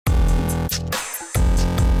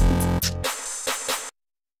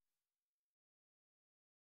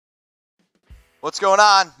What's going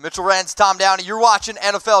on? Mitchell Renz, Tom Downey. You're watching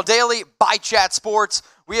NFL Daily by Chat Sports.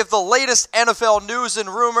 We have the latest NFL news and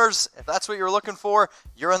rumors. If that's what you're looking for,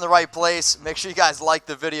 you're in the right place. Make sure you guys like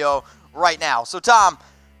the video right now. So, Tom,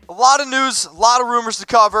 a lot of news, a lot of rumors to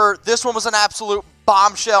cover. This one was an absolute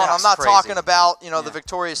bombshell, and I'm not talking about, the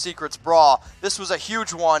Victoria's Secret's bra. This was a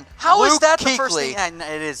huge one. How is that the first thing?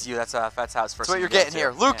 It is you. That's how it's first. That's what you're getting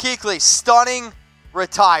here. Luke Kuechly, stunning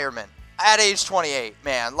retirement at age 28.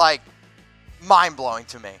 Man, mind-blowing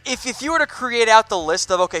to me. If you were to create out the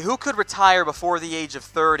list of, okay, who could retire before the age of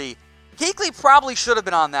 30, Kuechly probably should have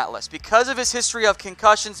been on that list because of his history of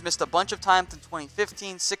concussions, missed a bunch of times in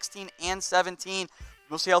 2015, 16, and 17,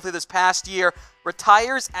 mostly healthy this past year,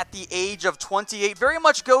 retires at the age of 28, very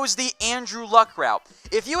much goes the Andrew Luck route.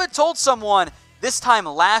 If you had told someone this time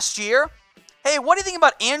last year, hey, what do you think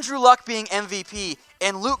about Andrew Luck being MVP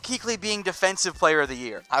and Luke Kuechly being Defensive Player of the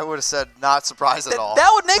Year? I would have said not surprised at all.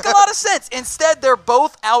 That would make a lot of sense. Instead, they're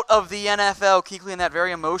both out of the NFL. Kuechly, in that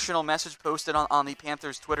very emotional message posted on the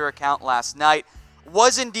Panthers Twitter account last night,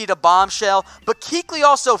 was indeed a bombshell. But Kuechly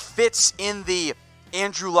also fits in the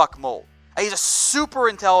Andrew Luck mold. He's a super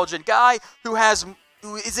intelligent guy who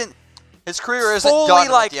isn't his career isn't fully done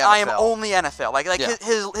like with the NFL. I am only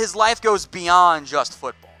NFL. His life goes beyond just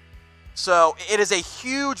football. So it is a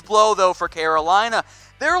huge blow, though, for Carolina.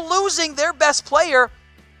 They're losing their best player,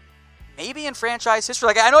 maybe in franchise history.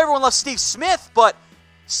 I know everyone loves Steve Smith, but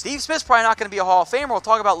Steve Smith's probably not going to be a Hall of Famer. We'll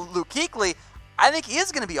talk about Luke Kuechly. I think he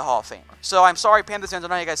is going to be a Hall of Famer. So I'm sorry, Panthers fans, I don't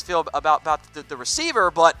know how you guys feel about the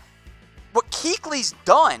receiver, but what Kuechly's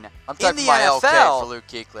done I'm in the my NFL. LK for Luke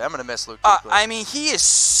Kuechly. I'm going to miss Luke Kuechly. He is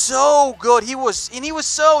so good. He was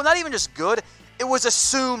so, not even just good, it was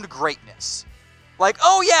assumed greatness.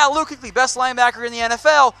 Oh yeah, Luke Kuechly, best linebacker in the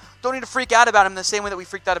NFL. Don't need to freak out about him the same way that we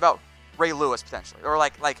freaked out about Ray Lewis, potentially. Or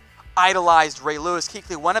idolized Ray Lewis.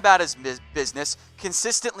 Kuechly went about his business,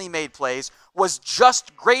 consistently made plays, was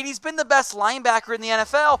just great. He's been the best linebacker in the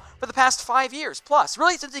NFL for the past 5 years plus,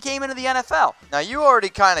 really since he came into the NFL. Now, you already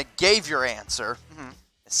kind of gave your answer.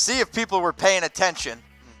 See if people were paying attention.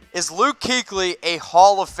 Is Luke Kuechly a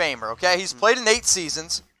Hall of Famer? Okay, he's played in 8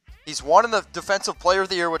 seasons. He's won in the Defensive Player of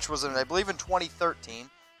the Year, which was, I believe, in 2013.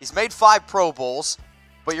 He's made 5 Pro Bowls.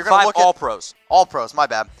 But you're going to look at All-Pros. All-Pros, my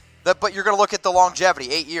bad. But you're going to look at the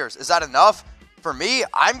longevity, 8 years. Is that enough? For me,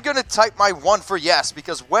 I'm going to type my 1 for yes,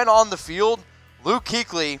 because when on the field, Luke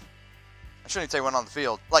Kuechly, I shouldn't even say when on the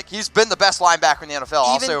field, he's been the best linebacker in the NFL,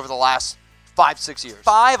 I'll say, over the last 5-6 years.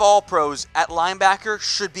 5 All-Pros at linebacker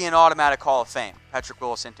should be an automatic Hall of Fame. Patrick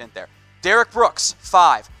Willis hint there. Derek Brooks,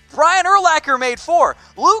 5. Brian Urlacher made 4.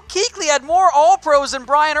 Luke Kuechly had more All-Pros than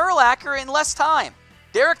Brian Urlacher in less time.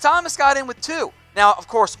 Derek Thomas got in with 2. Now, of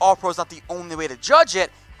course, All-Pro is not the only way to judge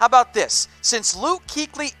it. How about this? Since Luke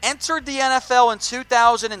Kuechly entered the NFL in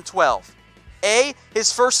 2012,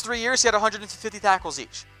 his first 3 years, he had 150 tackles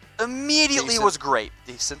each. Immediately was great.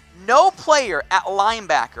 Decent. No player at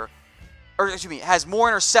linebacker, has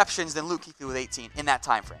more interceptions than Luke Kuechly with 18 in that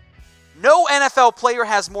time frame. No NFL player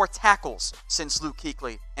has more tackles since Luke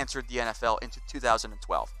Kuechly entered the NFL into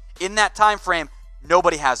 2012. In that time frame,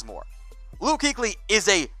 nobody has more. Luke Kuechly is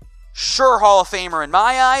a sure Hall of Famer in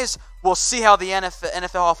my eyes. We'll see how the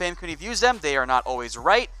NFL Hall of Fame committee views them. They are not always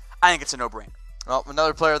right. I think it's a no-brainer. Well,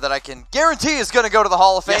 another player that I can guarantee is going to go to the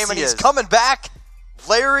Hall of Fame, yes, and he's coming back,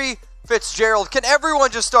 Larry Fitzgerald. Can everyone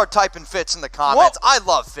just start typing Fitz in the comments? I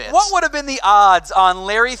love Fitz. What would have been the odds on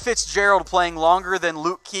Larry Fitzgerald playing longer than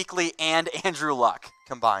Luke Kuechly and Andrew Luck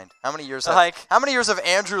combined? How many years have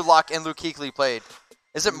Andrew Luck and Luke Kuechly played?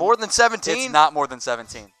 Is it more than 17? It's not more than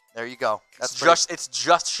 17. There you go. It's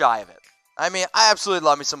just shy of it. I mean, I absolutely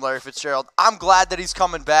love me some Larry Fitzgerald. I'm glad that he's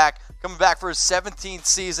coming back for his 17th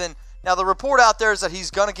season. Now, the report out there is that he's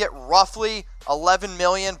going to get roughly $11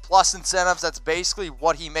 million plus incentives. That's basically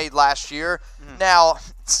what he made last year. Now,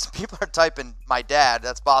 people are typing my dad,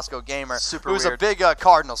 that's Bosco Gamer, who's a big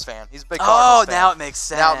Cardinals fan. He's a big Cardinals fan. Now it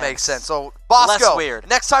makes sense. So, Bosco, less weird.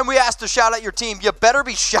 Next time we ask to shout out your team, you better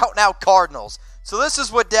be shouting out Cardinals. So this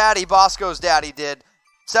is what Bosco's daddy did.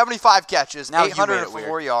 75 catches,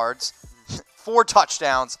 804 yards, 4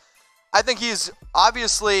 touchdowns. I think he's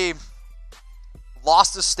obviously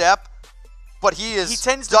lost a step, but he does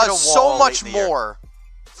so much more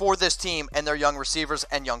for this team and their young receivers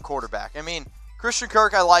and young quarterback. I mean, Christian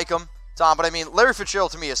Kirk, I like him, Tom, but I mean, Larry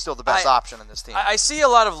Fitzgerald to me is still the best option in this team. I see a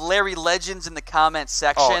lot of Larry legends in the comments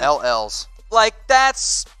section. Oh, LLs.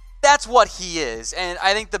 That's what he is, and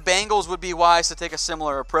I think the Bengals would be wise to take a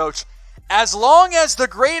similar approach. As long as the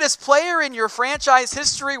greatest player in your franchise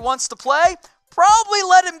history wants to play, probably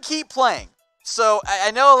let him keep playing. So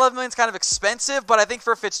I know $11 million is kind of expensive, but I think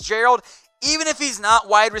for Fitzgerald, even if he's not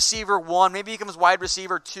wide receiver 1, maybe he becomes wide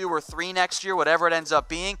receiver 2 or 3 next year, whatever it ends up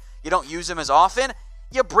being. You don't use him as often.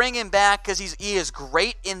 You bring him back because he is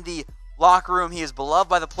great in the locker room. He is beloved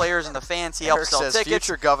by the players and the fans. He helps sell tickets.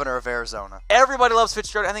 Future governor of Arizona. Everybody loves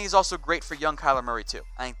Fitzgerald. I think he's also great for young Kyler Murray, too.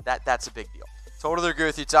 I think that's a big deal. Totally agree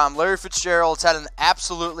with you, Tom. Larry Fitzgerald's had an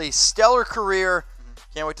absolutely stellar career.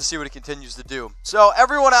 Can't wait to see what he continues to do. So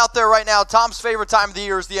everyone out there right now, Tom's favorite time of the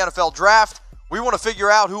year is the NFL Draft. We want to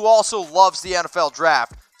figure out who also loves the NFL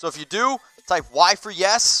Draft. So if you do, type Y for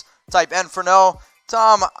yes, type N for no.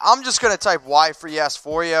 Tom, I'm just going to type Y for yes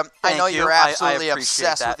for you. I know you're absolutely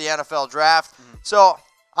obsessed with the NFL Draft. So,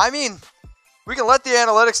 I mean, we can let the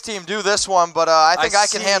analytics team do this one, but I think I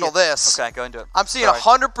can handle this. Okay, go into it. I'm seeing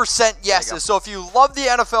 100% yeses. So if you love the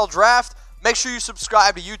NFL Draft, make sure you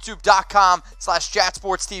subscribe to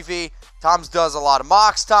youtube.com/JatSportsTV. Tom does a lot of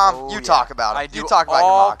mocks. Tom, talk about it. You talk about your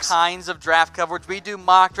mocks. All kinds of draft coverage. We do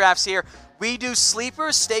mock drafts here. We do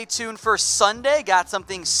sleepers. Stay tuned for Sunday. Got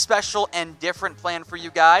something special and different planned for you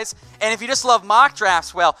guys. And if you just love mock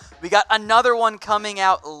drafts, well, we got another one coming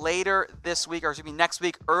out later this week, or excuse me, next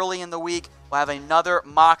week, early in the week. We'll have another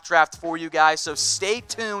mock draft for you guys. So stay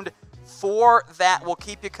tuned for that. We'll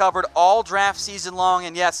keep you covered all draft season long.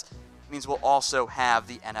 And yes, it means we'll also have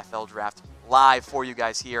the NFL Draft live for you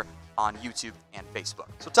guys here on YouTube and Facebook.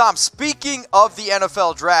 So, Tom, speaking of the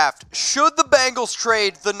NFL Draft, should the Bengals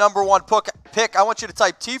trade the #1 pick? I want you to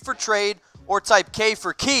type T for trade or type K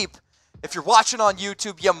for keep. If you're watching on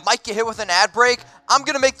YouTube, you might get hit with an ad break. I'm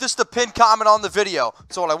going to make this the pinned comment on the video.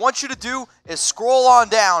 So what I want you to do is scroll on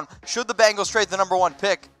down. Should the Bengals trade the #1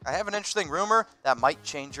 pick? I have an interesting rumor that might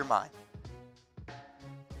change your mind.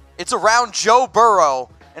 It's around Joe Burrow,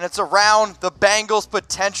 and it's around the Bengals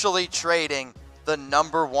potentially trading the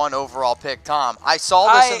 #1 overall pick. Tom, I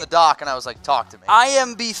saw this in the doc, and I was like, talk to me. I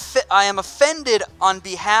am offended on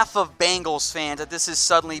behalf of Bengals fans that this is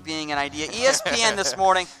suddenly being an idea. ESPN this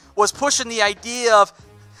morning was pushing the idea of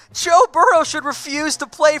Joe Burrow should refuse to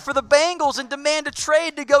play for the Bengals and demand a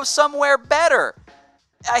trade to go somewhere better.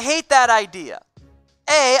 I hate that idea.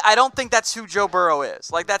 I don't think that's who Joe Burrow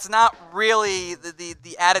is. Like, that's not really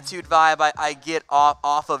the attitude vibe I get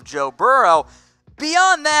off of Joe Burrow.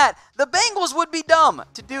 Beyond that, the Bengals would be dumb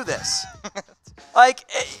to do this. like,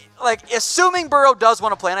 assuming Burrow does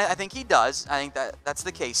want to play, and I think he does. I think that's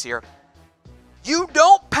the case here. You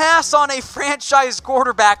don't pass on a franchise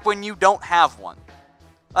quarterback when you don't have one.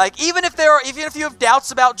 Like, even if you have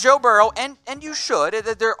doubts about Joe Burrow, and you should,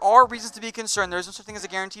 there are reasons to be concerned. There's no such thing as a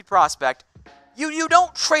guaranteed prospect. You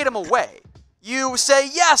don't trade him away. You say,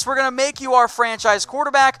 yes, we're going to make you our franchise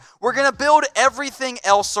quarterback. We're going to build everything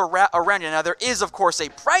else around you. Now, there is, of course, a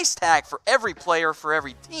price tag for every player, for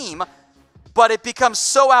every team, but it becomes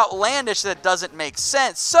so outlandish that it doesn't make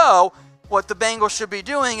sense. So, what the Bengals should be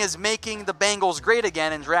doing is making the Bengals great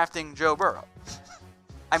again and drafting Joe Burrow.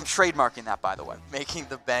 I'm trademarking that, by the way. Making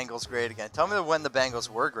the Bengals great again. Tell me when the Bengals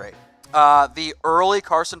were great. The early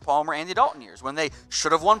Carson Palmer, Andy Dalton years, when they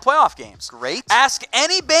should have won playoff games. Great. Ask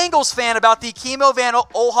any Bengals fan about the Kimo Van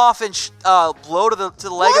Olhoffen blow to the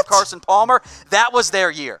leg of Carson Palmer. That was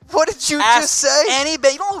their year. What did you just say? You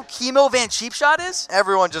don't know who Kimo Van Cheapshot is?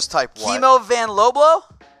 Everyone just type what? Kimo Van Loblo?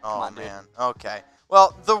 Oh, on, man. Dude. Okay.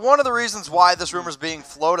 Well, one of the reasons why this rumor is being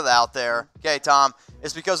floated out there, okay, Tom,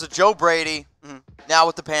 is because of Joe Brady, now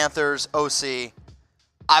with the Panthers, OC.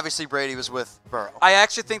 Obviously, Brady was with Burrow. I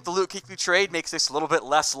actually think the Luke Kuechly trade makes this a little bit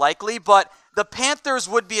less likely, but the Panthers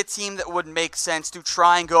would be a team that would make sense to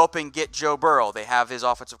try and go up and get Joe Burrow. They have his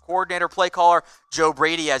offensive coordinator, play caller, Joe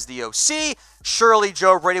Brady as the OC. Surely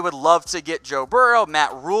Joe Brady would love to get Joe Burrow.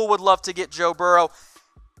 Matt Rule would love to get Joe Burrow.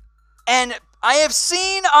 And I have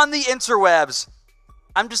seen on the interwebs,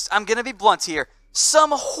 I'm going to be blunt here,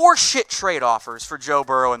 some horseshit trade offers for Joe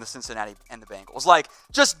Burrow and the Cincinnati and the Bengals. Like,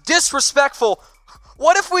 just disrespectful.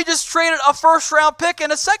 What if we just traded a first-round pick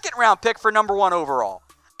and a second-round pick for #1 overall?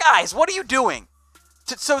 Guys, what are you doing?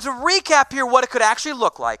 So to recap here what it could actually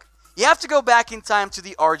look like, you have to go back in time to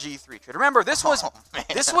the RG3 trade. Remember, this was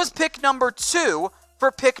pick #2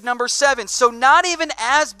 for pick #7, so not even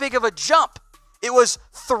as big of a jump. It was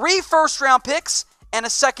 3 first-round picks and a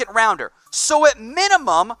second-rounder. So at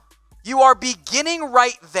minimum, you are beginning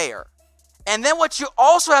right there. And then what you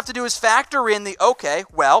also have to do is factor in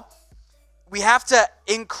we have to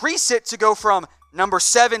increase it to go from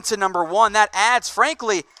 #7 to #1. That adds,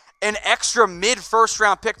 frankly, an extra mid-first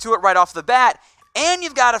round pick to it right off the bat. And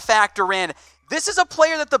you've got to factor in, this is a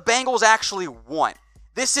player that the Bengals actually want.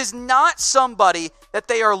 This is not somebody that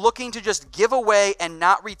they are looking to just give away and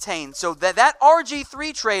not retain. So that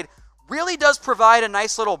RG3 trade really does provide a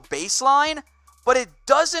nice little baseline, but it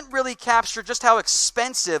doesn't really capture just how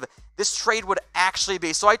expensive this trade would actually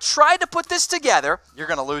be. So I tried to put this together. You're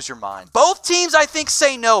going to lose your mind. Both teams, I think,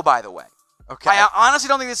 say no, by the way. Okay. I honestly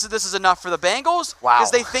don't think this is enough for the Bengals. Wow. Because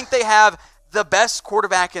they think they have the best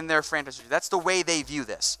quarterback in their franchise. That's the way they view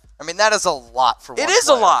this. I mean, that is a lot for one It is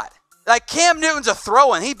player. a lot. Like, Cam Newton's a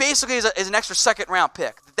throw-in. He basically is an extra second-round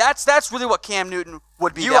pick. That's really what Cam Newton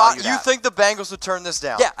would be valued You at. think the Bengals would turn this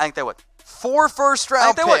down? Yeah, I think they would. 4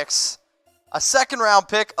 first-round picks, a second-round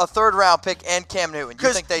pick, a third-round pick, and Cam Newton.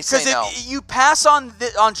 You think they say no? Because if you pass on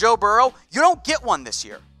Joe Burrow, you don't get one this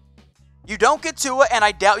year. You don't get Tua, and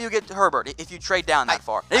I doubt you get Herbert if you trade down that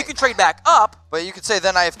far. Now, you can trade back up. But you could say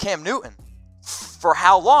then I have Cam Newton. For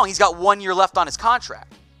how long? He's got 1 year left on his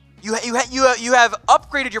contract. You have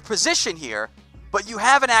upgraded your position here, but you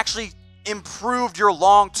haven't actually improved your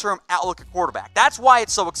long-term outlook at quarterback. That's why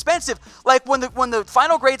it's so expensive. Like, when the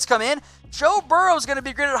final grades come in, Joe Burrow is going to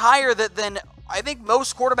be graded higher than I think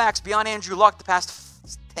most quarterbacks beyond Andrew Luck the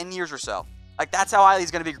past 10 years or so. Like, that's how highly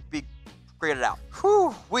he's going to be graded out.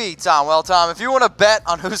 Whew-wee, Tom. Well, Tom, if you want to bet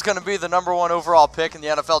on who's going to be the number 1 overall pick in the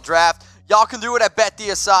NFL draft, y'all can do it at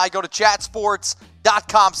BetDSI. Go to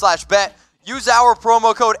chatsports.com/bet. Use our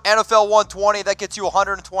promo code NFL120. That gets you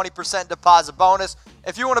 120% deposit bonus.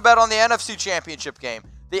 If you want to bet on the NFC Championship game,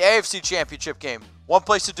 the AFC Championship game, one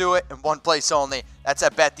place to do it and one place only. That's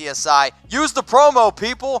at BetDSI. Use the promo,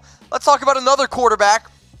 people. Let's talk about another quarterback.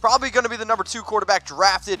 Probably going to be the number 2 quarterback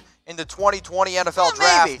drafted in the 2020 NFL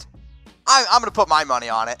draft. Maybe. I'm going to put my money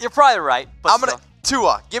on it. You're probably right. But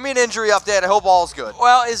Tua, give me an injury update. I hope all's good.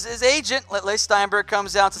 Well, his agent, Leigh Steinberg,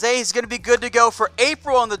 comes out and says, hey, he's going to be good to go for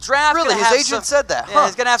April in the draft. Really? His agent said that? Yeah,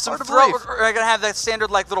 he's going to have some throw. We're going to have that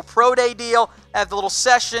standard little pro day deal, have the little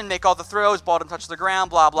session, make all the throws, ball doesn't touch the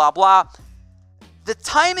ground, blah, blah, blah. The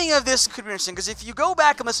timing of this could be interesting because if you go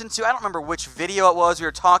back and listen to, I don't remember which video it was, we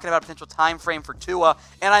were talking about a potential time frame for Tua,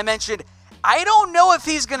 and I mentioned, I don't know if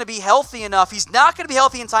he's going to be healthy enough. He's not going to be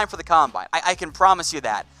healthy in time for the Combine. I can promise you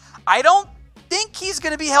that. I don't think he's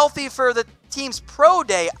going to be healthy for the team's pro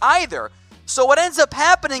day either. So what ends up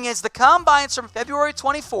happening is the Combine's from February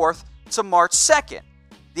 24th to March 2nd.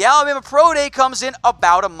 The Alabama pro day comes in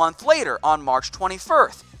about a month later on March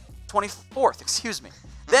 24th.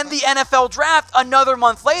 Then the NFL draft another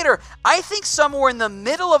month later. I think somewhere in the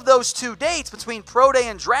middle of those 2 dates between pro day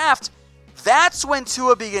and draft, that's when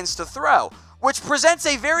Tua begins to throw, which presents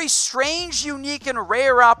a very strange, unique, and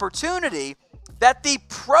rare opportunity that the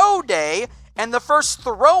pro day and the first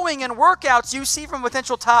throwing and workouts you see from a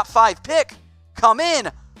potential top 5 pick come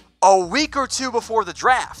in a week or 2 before the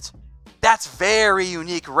draft. That's very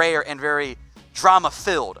unique, rare, and very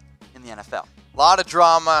drama-filled in the NFL. A lot of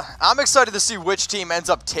drama. I'm excited to see which team ends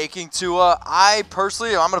up taking Tua. I'm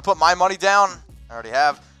going to put my money down. I already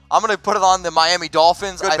have. I'm going to put it on the Miami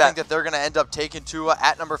Dolphins. I think that they're going to end up taking Tua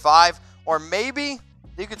at number 5. Or maybe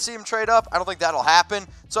you could see him trade up. I don't think that'll happen.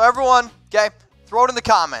 So everyone, okay, throw it in the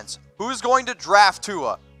comments. Who's going to draft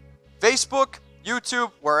Tua? Facebook,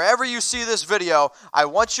 YouTube, wherever you see this video, I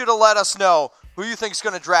want you to let us know who you think is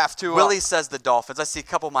going to draft Tua. Willie says the Dolphins. I see a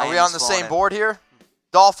couple of Miami. Are we on the same board here?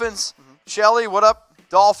 Dolphins. Shelly, what up?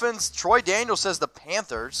 Dolphins. Troy Daniel says the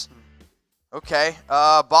Panthers. Okay.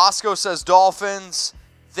 Bosco says Dolphins.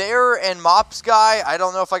 There and Mops Guy, I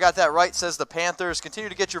don't know if I got that right, says the Panthers. Continue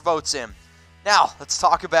to get your votes in. Now, let's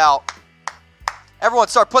talk about, everyone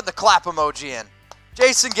start putting the clap emoji in.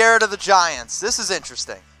 Jason Garrett of the Giants. This is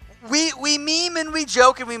interesting. We meme and we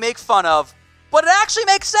joke and we make fun of, but it actually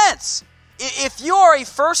makes sense. If you are a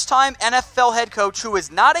first-time NFL head coach who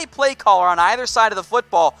is not a play caller on either side of the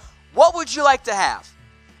football, what would you like to have?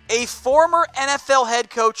 A former NFL head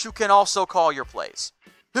coach who can also call your plays,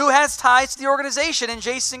 who has ties to the organization, and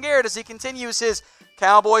Jason Garrett as he continues his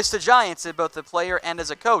Cowboys to Giants, both the player and as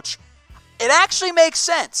a coach. It actually makes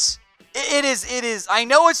sense. It is. I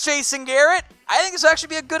know it's Jason Garrett. I think this will actually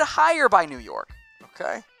be a good hire by New York.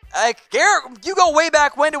 Okay. Garrett, you go way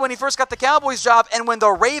back when he first got the Cowboys job, and when the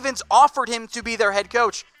Ravens offered him to be their head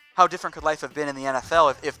coach. How different could life have been in the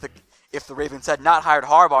NFL if the Ravens had not hired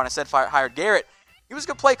Harbaugh and instead hired Garrett? He was a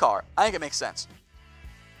good play caller. I think it makes sense.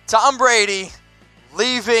 Tom Brady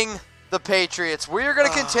leaving the Patriots. We are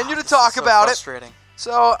going to continue to talk about it.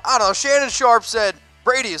 So, I don't know. Shannon Sharp said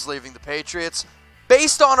Brady is leaving the Patriots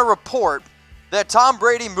based on a report that Tom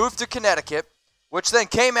Brady moved to Connecticut, which then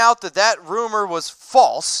came out that rumor was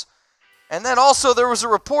false. And then also there was a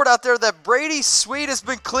report out there that Brady's suite has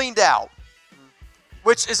been cleaned out.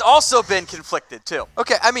 Which has also been conflicted, too.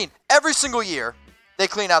 Okay, I mean, every single year they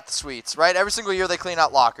clean out the suites, right? Every single year they clean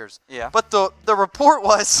out lockers. Yeah. But the report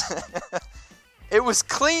was it was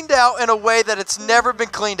cleaned out in a way that it's never been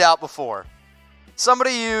cleaned out before.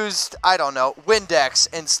 Somebody used, I don't know,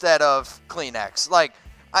 Windex instead of Kleenex. Like,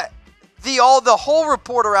 the whole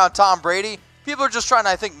report around Tom Brady, people are just trying to,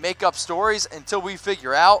 I think, make up stories until we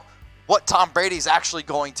figure out what Tom Brady's actually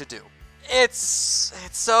going to do. It's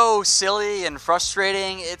so silly and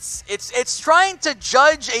frustrating. It's trying to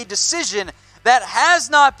judge a decision that has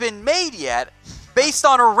not been made yet based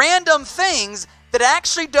on random things that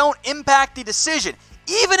actually don't impact the decision.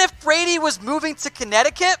 Even if Brady was moving to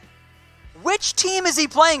Connecticut, which team is he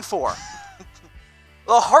playing for?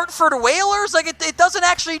 The Hartford Whalers? Like, it doesn't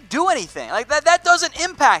actually do anything. Like, that doesn't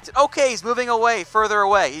impact it. Okay, he's moving away, further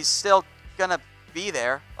away. He's still going to be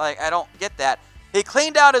there. Like, I don't get that. He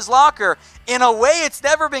cleaned out his locker in a way it's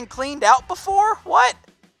never been cleaned out before? What?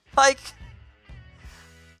 Like,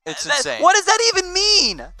 it's insane. What does that even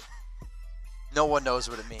mean? No one knows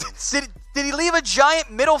what it means. Did he leave a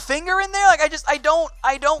giant middle finger in there? Like, I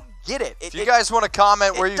don't get it. If you guys want to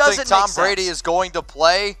comment where you think Tom Brady is going to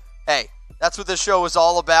play, hey, that's what this show is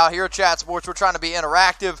all about. Here at Chat Sports, we're trying to be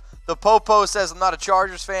interactive. The Popo says I'm not a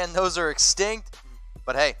Chargers fan. Those are extinct.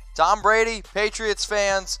 But hey, Tom Brady, Patriots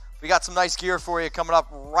fans, we got some nice gear for you coming up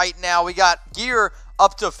right now. We got gear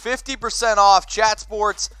up to 50% off,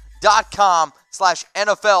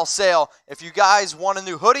 chatsports.com/NFL sale. If you guys want a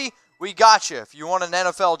new hoodie, we got you. If you want an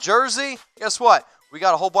NFL jersey, guess what? We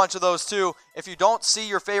got a whole bunch of those too. If you don't see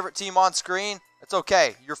your favorite team on screen, it's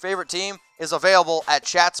okay. Your favorite team is available at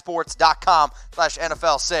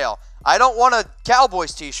chatsports.com/NFL sale. I don't want a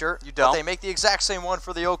Cowboys t-shirt. You don't? But they make the exact same one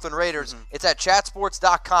for the Oakland Raiders. It's at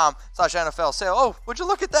chatsports.com/NFL sale. Oh, would you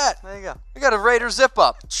look at that? There you go. We got a Raiders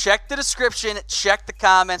zip-up. Check the description. Check the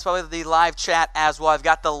comments. Probably the live chat as well. I've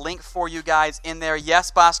got the link for you guys in there. Yes,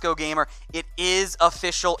 Bosco Gamer, it is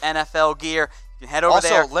official NFL gear. You can head over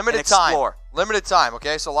there and explore. Limited time,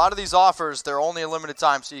 okay? So a lot of these offers, they're only a limited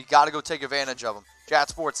time, so you got to go take advantage of them.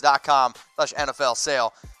 Chatsports.com/NFL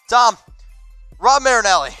sale. Tom, Rob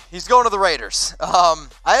Marinelli, he's going to the Raiders. I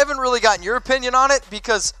haven't really gotten your opinion on it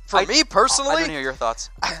because for me personally, I didn't hear your thoughts.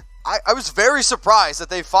 I was very surprised that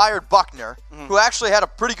they fired Buckner, who actually had a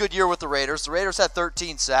pretty good year with the Raiders. The Raiders had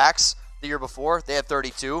 13 sacks the year before. They had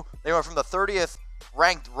 32. They went from the 30th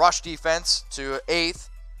ranked rush defense to 8th.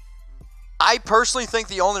 I personally think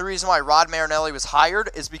the only reason why Rod Marinelli was hired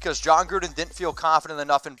is because John Gruden didn't feel confident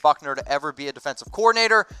enough in Buckner to ever be a defensive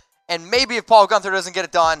coordinator. And maybe if Paul Gunther doesn't get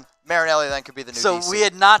it done, Marinelli then could be the new DC. So we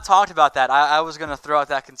had not talked about that. I was going to throw out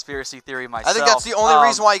that conspiracy theory myself. I think that's the only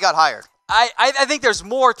reason why he got hired. I think there's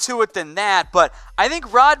more to it than that, but I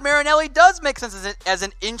think Rod Marinelli does make sense as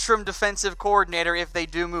an interim defensive coordinator if they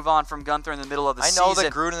do move on from Gunther in the middle of the season. I know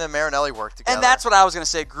that Gruden and Marinelli work together. And that's what I was going to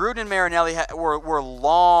say. Gruden and Marinelli were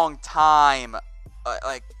long time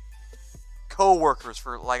co-workers,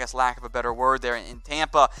 for I guess lack of a better word, there in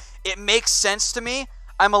Tampa. It makes sense to me.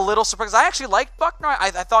 I'm a little surprised. I actually liked Buckner.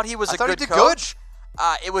 I thought he was a good coach.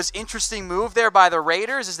 It was interesting move there by the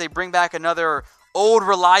Raiders as they bring back another old,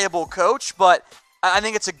 reliable coach, but I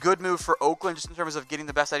think it's a good move for Oakland just in terms of getting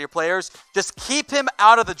the best out of your players. Just keep him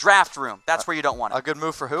out of the draft room. That's where you don't want him. A good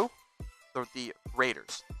move for who? The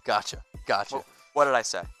Raiders. Gotcha. What did I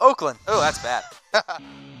say? Oakland. Oh, that's bad.